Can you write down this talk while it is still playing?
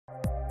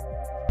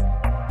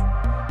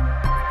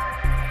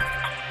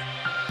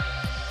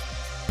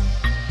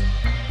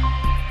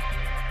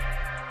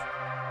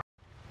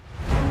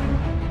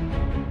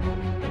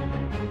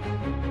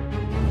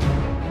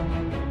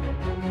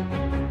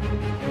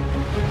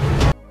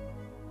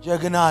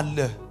ጀግና አለ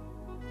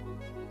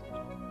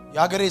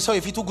ያገሬ ሰው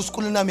የፊቱ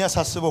ጉስቁልና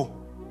የሚያሳስበው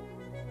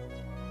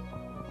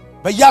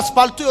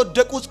በያስፋልቱ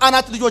የወደቁ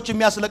ህፃናት ልጆች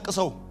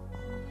የሚያስለቅሰው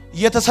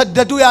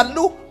እየተሰደዱ ያሉ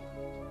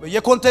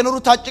በየኮንቴነሩ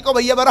ታጭቀው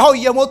በየበረሃው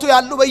እየሞቱ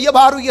ያሉ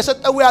በየባህሩ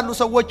እየሰጠው ያሉ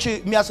ሰዎች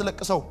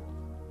የሚያስለቅሰው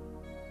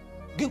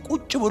ግን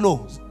ቁጭ ብሎ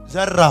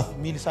ዘራፍ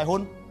ሚል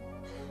ሳይሆን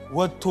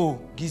ወጥቶ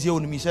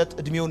ጊዜውን የሚሰጥ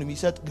እድሜውን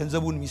የሚሰጥ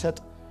ገንዘቡን የሚሰጥ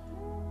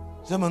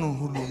ዘመኑን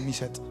ሁሉ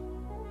የሚሰጥ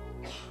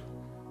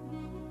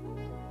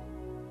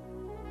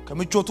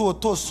ከምቾቱ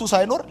ወጥቶ እሱ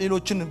ሳይኖር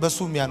ሌሎችን በሱ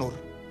የሚያኖር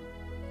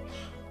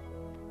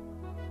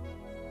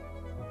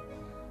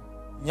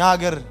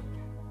ኛገር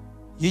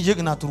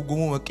ይጅግና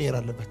ትርጉሙ መቀየር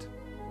አለበት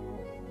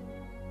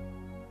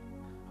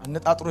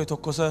አነጣጥሮ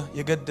የተኮሰ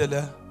የገደለ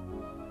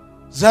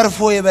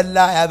ዘርፎ የበላ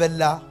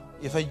ያበላ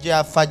የፈጀ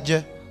ያፋጀ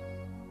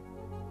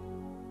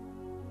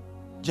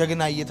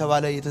ጀግና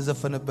እየተባለ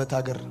የተዘፈነበት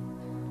ሀገር